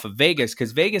counterattack off of Vegas,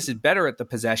 because Vegas is better at the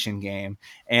possession game,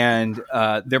 and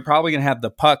they're probably going to have the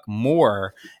puck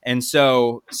more. And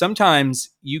so sometimes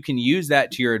you can use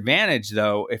that to your advantage,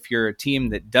 though, if you're a team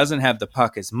that doesn't have the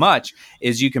puck as much,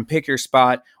 is you can pick your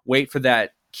spot, wait for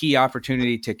that key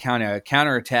opportunity to kind of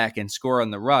counterattack and score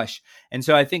on the rush. And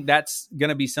so I think that's going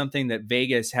to be something that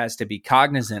Vegas has to be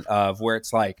cognizant of, where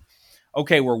it's like,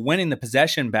 okay, we're winning the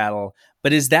possession battle,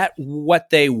 but is that what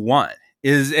they want?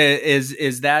 Is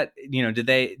that,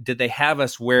 did they have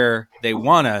us where they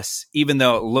want us, even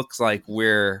though it looks like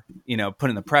we're,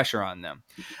 putting the pressure on them?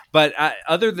 But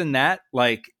other than that,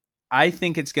 like, I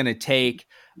think it's going to take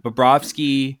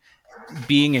Bobrovsky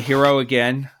being a hero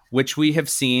again, which we have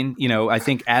seen, I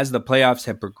think as the playoffs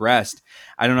have progressed.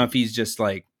 I don't know if he's just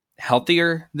like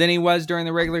healthier than he was during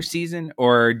the regular season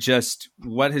or just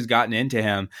what has gotten into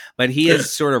him, but he has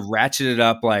sort of ratcheted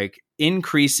up, like,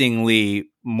 increasingly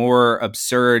more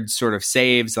absurd sort of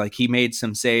saves. Like, he made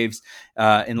some saves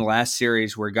in the last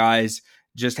series where guys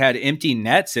just had empty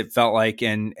nets, it felt like,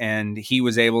 and he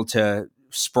was able to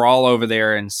sprawl over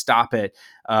there and stop it.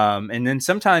 And then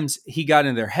sometimes he got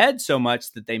in their head so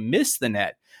much that they missed the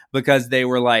net because they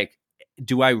were like,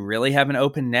 do I really have an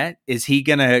open net? Is he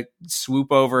going to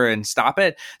swoop over and stop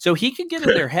it? So he could get in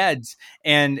their heads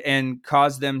and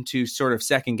cause them to sort of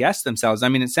second guess themselves. I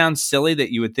mean, it sounds silly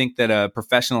that you would think that a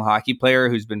professional hockey player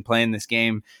who's been playing this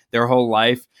game their whole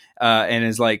life and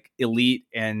is like elite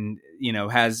and,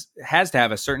 has to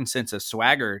have a certain sense of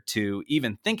swagger to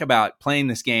even think about playing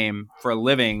this game for a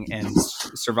living and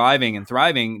surviving and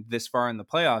thriving this far in the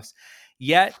playoffs.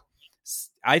 Yet,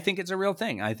 I think it's a real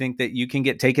thing. I think that you can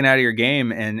get taken out of your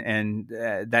game, and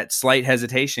that slight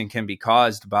hesitation can be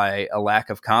caused by a lack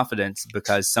of confidence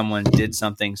because someone did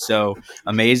something so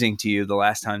amazing to you the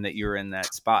last time that you were in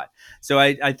that spot. So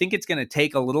I think it's going to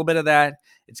take a little bit of that.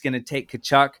 It's going to take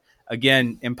Tkachuk,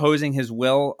 again, imposing his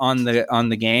will on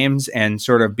the games and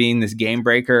sort of being this game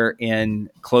breaker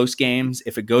in close games.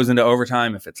 If it goes into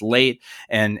overtime, if it's late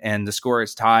and the score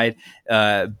is tied,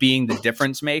 being the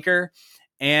difference maker.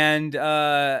 And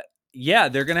they're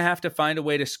going to have to find a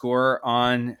way to score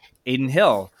on Adin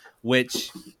Hill,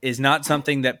 which is not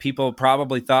something that people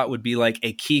probably thought would be like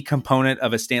a key component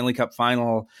of a Stanley Cup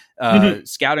final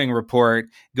scouting report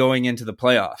going into the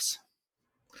playoffs.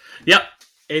 Yep.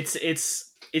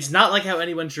 It's not like how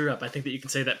anyone drew up. I think that you can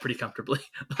say that pretty comfortably.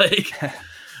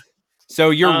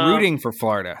 So you're rooting for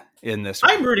Florida in this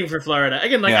one. I'm rooting for Florida.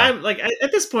 Again, I'm like,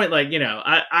 at this point, like,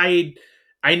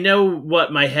 I know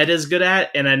what my head is good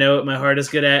at, and I know what my heart is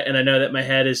good at, and I know that my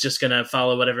head is just going to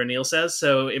follow whatever Neil says.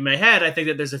 So in my head, I think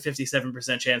that there's a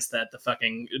 57% chance that the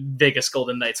fucking Vegas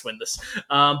Golden Knights win this.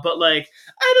 But like,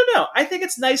 I don't know. I think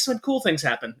it's nice when cool things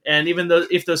happen, and even though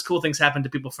if those cool things happen to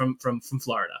people from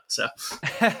Florida. So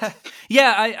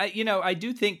yeah, I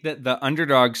do think that the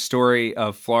underdog story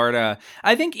of Florida.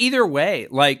 I think either way,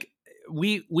 like,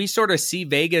 we sort of see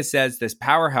Vegas as this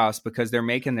powerhouse because they're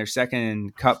making their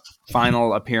second Cup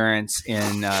final appearance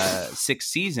in 6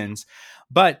 seasons.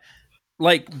 But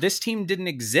like, this team didn't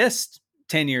exist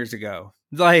 10 years ago.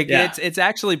 Like, it's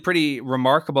actually pretty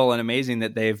remarkable and amazing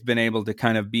that they've been able to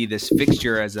kind of be this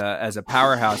fixture as a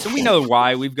powerhouse. And we know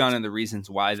why. We've gone into the reasons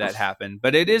why that happened.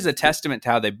 But it is a testament to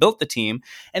how they built the team.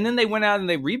 And then they went out and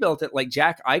they rebuilt it. Like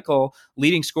Jack Eichel,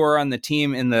 leading scorer on the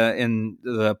team in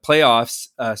the playoffs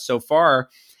so far,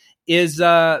 is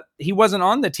he wasn't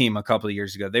on the team a couple of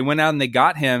years ago. They went out and they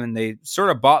got him, and they sort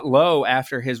of bought low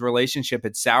after his relationship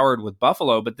had soured with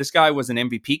Buffalo. But this guy was an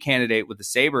MVP candidate with the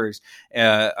Sabres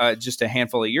just a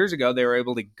handful of years ago. They were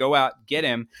able to go out and get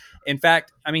him. In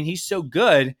fact, I mean, he's so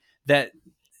good that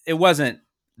it wasn't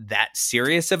that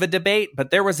serious of a debate,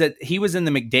 but he was in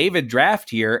the McDavid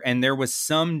draft year, and there was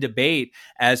some debate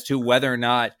as to whether or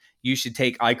not you should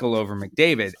take Eichel over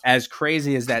McDavid, as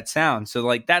crazy as that sounds. So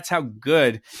like, that's how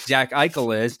good Jack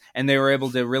Eichel is. And they were able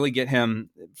to really get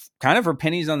him kind of for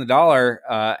pennies on the dollar.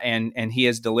 And he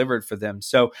has delivered for them.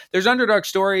 So there's underdog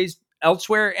stories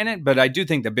elsewhere in it, but I do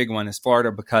think the big one is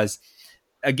Florida because,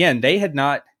 again, they had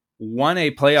not won a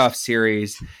playoff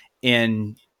series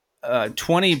in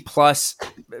 20 plus,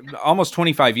 almost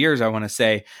 25 years, I want to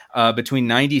say, between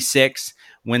 96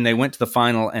 when they went to the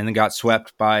final and then got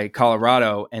swept by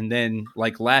Colorado. And then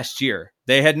like last year,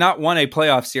 they had not won a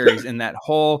playoff series in that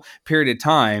whole period of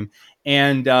time.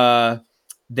 And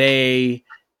they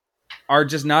are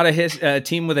just not a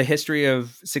team with a history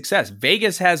of success.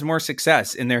 Vegas has more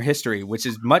success in their history, which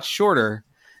is much shorter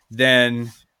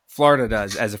than Florida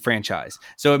does as a franchise.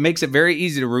 So it makes it very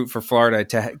easy to root for Florida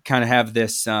to kind of have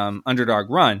this underdog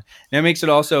run. And it makes it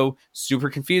also super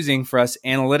confusing for us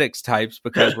analytics types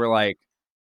because we're like,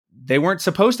 they weren't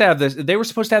supposed to have this. They were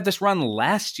supposed to have this run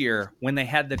last year when they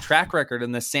had the track record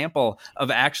and the sample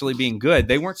of actually being good.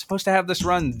 They weren't supposed to have this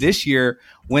run this year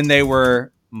when they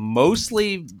were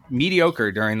mostly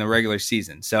mediocre during the regular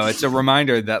season. So it's a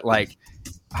reminder that like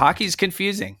hockey's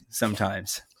confusing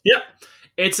sometimes. Yep.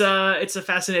 It's a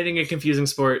fascinating and confusing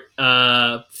sport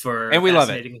for and we love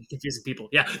it. And confusing people.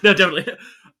 Yeah, no, definitely.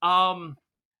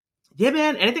 Yeah,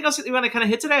 man. Anything else that you want to kind of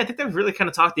hit today? I think they've really kind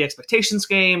of talked the expectations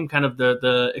game, kind of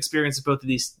the experience of both of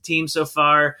these teams so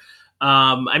far.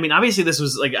 I mean, obviously this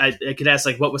was like, I could ask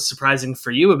like what was surprising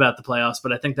for you about the playoffs,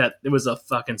 but I think that it was a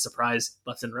fucking surprise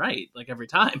left and right, like every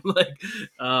time. Like,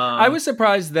 I was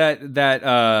surprised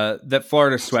that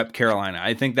Florida swept Carolina.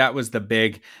 I think that was the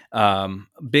big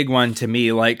one to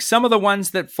me. Like some of the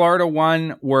ones that Florida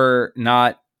won were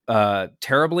not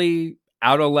terribly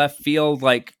out of left field.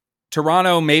 Like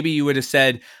Toronto, maybe you would have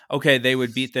said, okay, they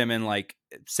would beat them in like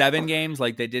 7 games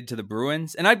like they did to the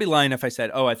Bruins. And I'd be lying if I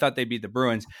said, oh, I thought they beat the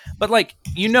Bruins. But like,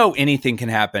 anything can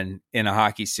happen in a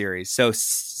hockey series. So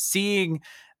seeing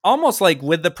almost like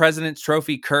with the President's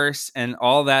Trophy curse and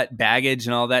all that baggage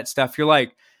and all that stuff, you're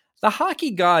like, the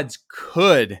hockey gods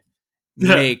could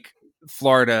make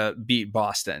Florida beat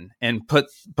Boston and put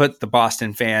the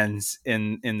Boston fans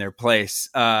in their place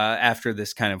after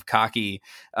this kind of cocky,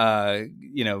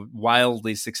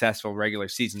 wildly successful regular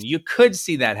season. You could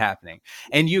see that happening,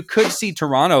 and you could see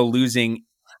Toronto losing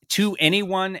to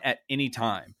anyone at any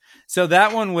time. So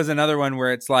that one was another one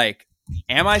where it's like,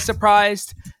 am I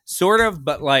surprised? Sort of,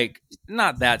 but like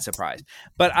not that surprised.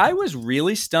 But I was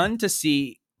really stunned to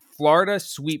see Florida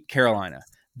sweep Carolina.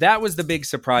 That was the big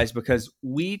surprise because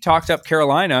we talked up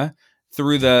Carolina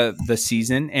through the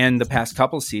season and the past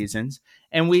couple seasons.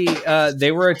 And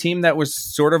they were a team that was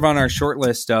sort of on our short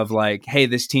list of like, hey,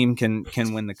 this team can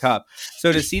win the cup.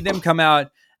 So to see them come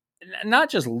out, not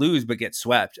just lose, but get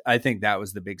swept, I think that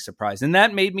was the big surprise. And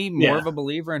that made me more of a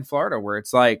believer in Florida, where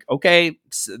it's like, okay,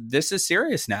 this is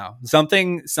serious now.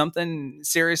 Something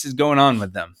serious is going on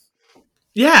with them.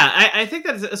 Yeah, I think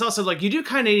that it's also like you do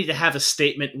kind of need to have a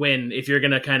statement win if you're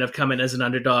going to kind of come in as an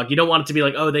underdog. You don't want it to be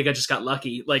like, oh, they just got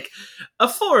lucky. Like a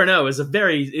 4-0 is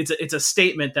it's a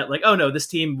statement that like, oh no, this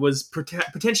team was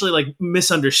potentially like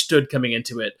misunderstood coming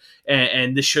into it,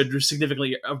 and this should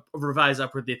significantly revise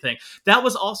upward the thing. That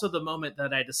was also the moment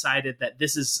that I decided that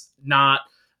this is not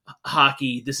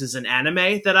hockey. This is an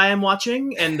anime that I am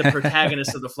watching, and the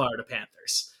protagonist of the Florida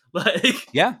Panthers. Like,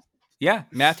 Yeah,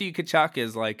 Matthew Tkachuk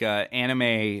is like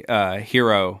anime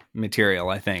hero material,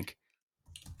 I think.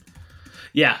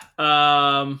 Yeah.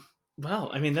 Well,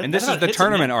 I mean, and this is the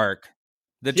tournament arc.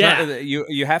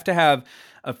 You have to have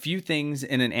a few things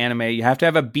in an anime. You have to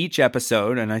have a beach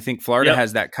episode, and I think Florida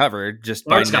has that covered just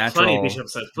by natural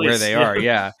where they are.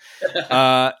 Yeah.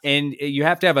 And you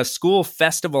have to have a school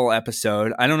festival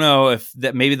episode. I don't know if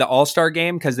that maybe the All-Star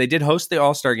game, because they did host the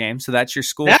All-Star game, so that's your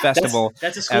school festival.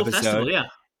 That's a school festival. Yeah.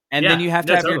 And then you have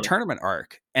to have your tournament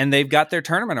arc, and they've got their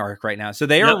tournament arc right now. So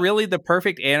they are really the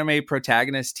perfect anime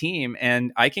protagonist team,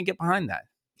 and I can get behind that.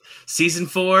 Season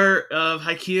 4 of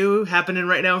Haikyuu happening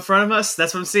right now in front of us.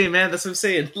 That's what I'm seeing, man. That's what I'm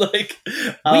saying. Like,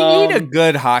 we need a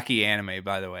good hockey anime,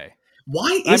 by the way.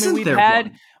 Why isn't there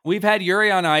one? We've had Yuri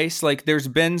on Ice. Like, there's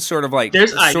been sort of like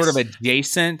sort of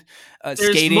adjacent there's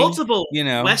skating. Multiple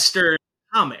Western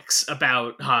comics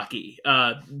about hockey,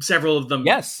 several of them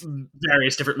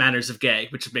various different manners of gay,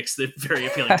 which makes it very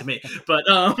appealing to me. But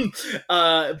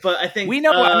I think we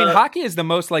know. I mean, hockey is the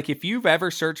most, like, if you've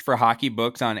ever searched for hockey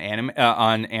books on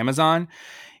on Amazon,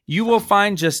 you will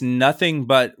find just nothing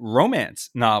but romance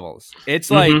novels.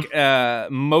 It's like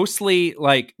mostly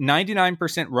like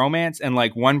 99% romance and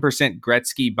like 1%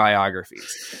 Gretzky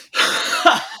biographies.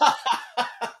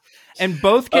 And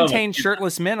both contain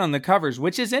shirtless men on the covers,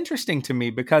 which is interesting to me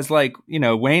because, like,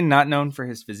 Wayne, not known for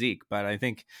his physique, but I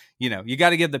think, you got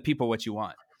to give the people what you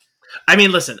want. I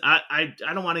mean, listen, I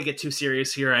don't want to get too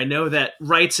serious here. I know that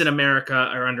rights in America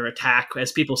are under attack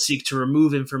as people seek to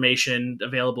remove information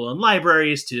available in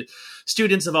libraries to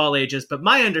students of all ages. But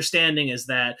my understanding is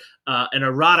that an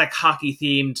erotic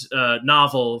hockey-themed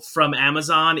novel from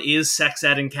Amazon is sex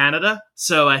ed in Canada.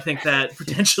 So I think that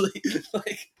potentially,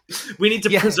 like, we need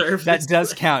to preserve that.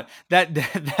 Does count.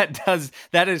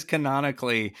 That is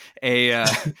canonically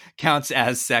counts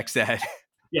as sex ed.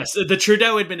 Yes, the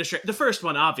Trudeau administration, the first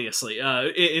one, obviously,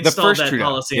 installed that Trudeau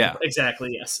policy. Yeah.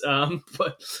 Exactly. Yes.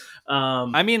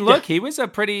 I mean, look, he was a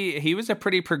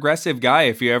pretty progressive guy.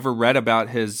 If you ever read about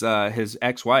his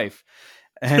ex-wife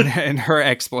and her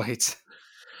exploits.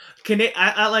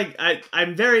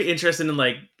 I'm very interested in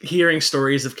like hearing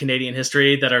stories of Canadian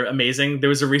history that are amazing. There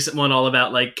was a recent one all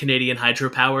about like Canadian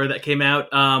hydropower that came out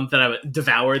that I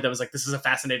devoured. That was like, this is a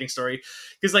fascinating story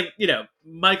because like, you know,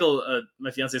 Michael,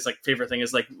 my fiance's like favorite thing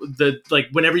is like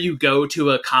whenever you go to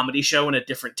a comedy show in a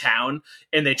different town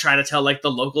and they try to tell like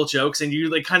the local jokes and you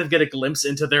like kind of get a glimpse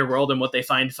into their world and what they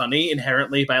find funny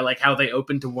inherently by like how they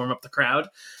open to warm up the crowd.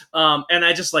 And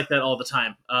I just like that all the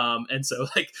time. And so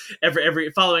like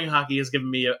every following hockey has given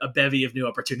me a bevy of new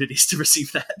opportunities to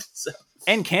receive that. So.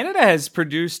 And Canada has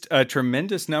produced a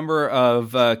tremendous number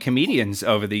of comedians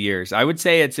over the years. I would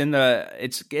say it's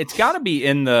got to be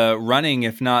in the running,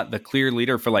 if not the clear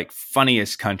leader for like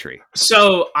funniest country.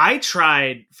 So I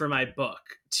tried for my book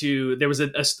there was a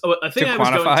thing I was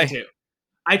going to do.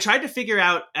 I tried to figure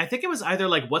out, I think it was either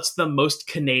like what's the most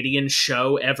Canadian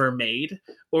show ever made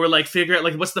or like figure out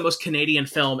like what's the most Canadian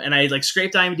film. And I like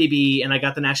scraped IMDb and I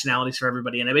got the nationalities for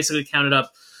everybody. And I basically counted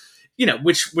up, you know,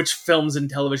 which films and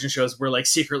television shows were like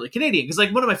secretly Canadian. Because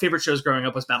like one of my favorite shows growing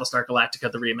up was Battlestar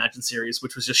Galactica, the reimagined series,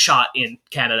 which was just shot in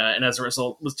Canada and as a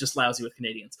result was just lousy with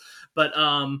Canadians. But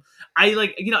I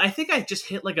like, you know, I think I just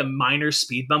hit like a minor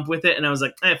speed bump with it and I was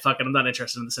like, fuck it, I'm not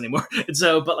interested in this anymore. And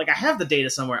so, but like I have the data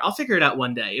somewhere. I'll figure it out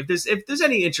one day. If there's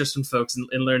any interest in folks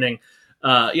in learning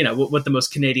you know, what the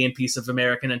most Canadian piece of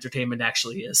American entertainment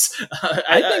actually is.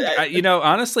 I think, you know,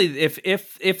 honestly,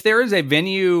 if there is a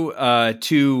venue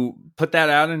to put that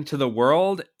out into the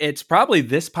world, it's probably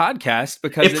this podcast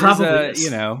because it probably is.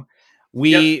 You know,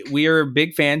 we are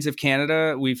big fans of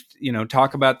Canada. We've, you know,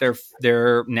 talk about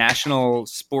their national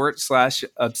sport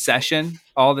 / obsession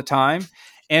all the time.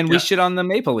 And we shit on the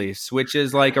Maple Leafs, which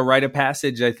is like a rite of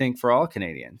passage, I think, for all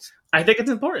Canadians. I think it's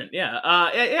important.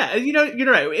 Yeah. You know,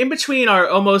 you're right. In between our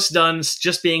almost done,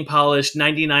 just being polished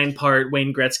 99-part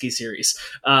Wayne Gretzky series,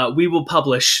 we will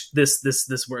publish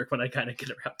this work when I kind of get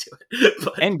around to it.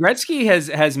 But. And Gretzky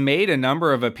has made a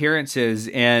number of appearances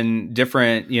in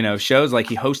different, you know, shows. Like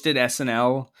he hosted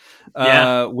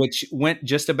SNL, which went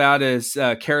just about as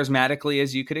charismatically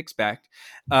as you could expect.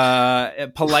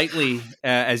 Politely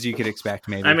as you could expect,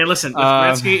 maybe. I mean, listen, with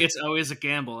Gretzky, it's always a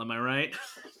gamble. Am I right?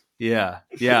 Yeah.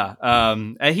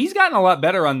 He's gotten a lot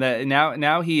better on that.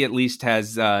 Now he at least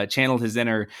has channeled his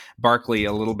inner Barkley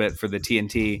a little bit for the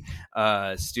TNT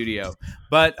studio.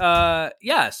 But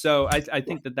so I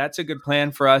think that's a good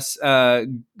plan for us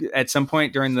at some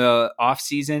point during the off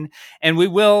season, and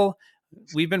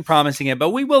we've been promising it, but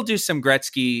we will do some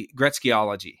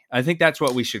Gretzkyology. I think that's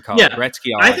what we should call it.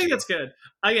 Gretzkyology. I think that's good.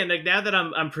 Again, like now that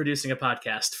I'm producing a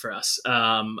podcast for us,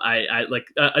 I like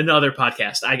another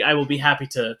podcast. I will be happy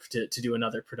to do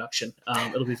another production.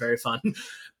 It'll be very fun.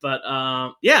 But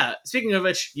speaking of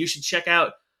which, you should check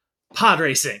out Pod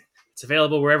Racing. It's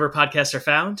available wherever podcasts are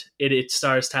found. It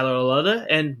stars Tyler Lalota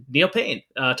and Neil Payne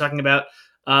talking about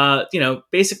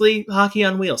basically hockey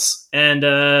on wheels. And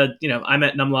I'm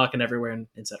at Numlock and everywhere and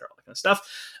et cetera, all that kind of stuff.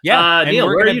 Yeah, Neil,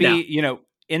 we're where going are to you be, now?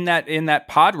 In that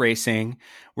Pod Racing,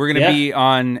 we're going to be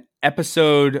on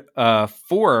episode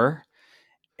 4.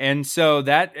 And so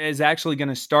that is actually going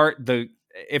to start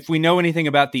if we know anything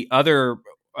about the other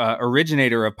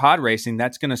originator of Pod Racing,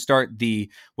 that's going to start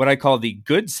what I call the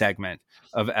good segment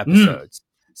of episodes.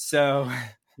 So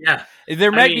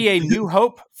there might be a new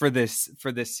hope for this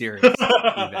series.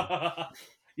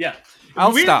 Yeah.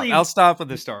 I'll stop with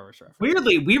the Star Wars reference.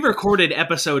 Weirdly, we recorded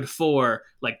episode 4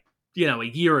 like, a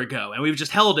year ago, and we've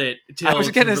just held it till I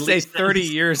was going to say 30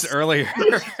 years earlier.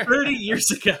 30 years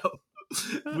ago.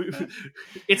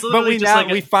 It's but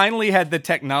we finally had the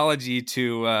technology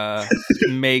to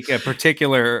make a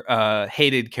particular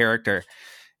hated character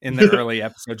in the early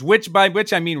episodes, by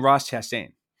which I mean Ross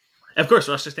Chastain. Of course,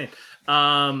 Ross Chastain.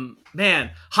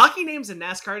 Man, hockey names and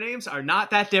NASCAR names are not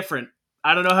that different.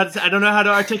 I don't know how to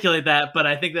articulate that, but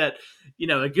I think that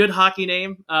a good hockey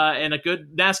name and a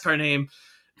good NASCAR name,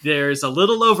 there's a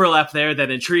little overlap there that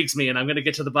intrigues me, and I'm going to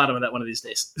get to the bottom of that one of these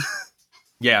days.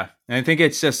 Yeah, and I think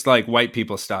it's just like white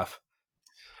people stuff.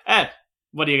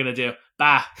 What are you going to do?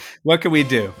 Bah. What can we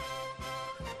do?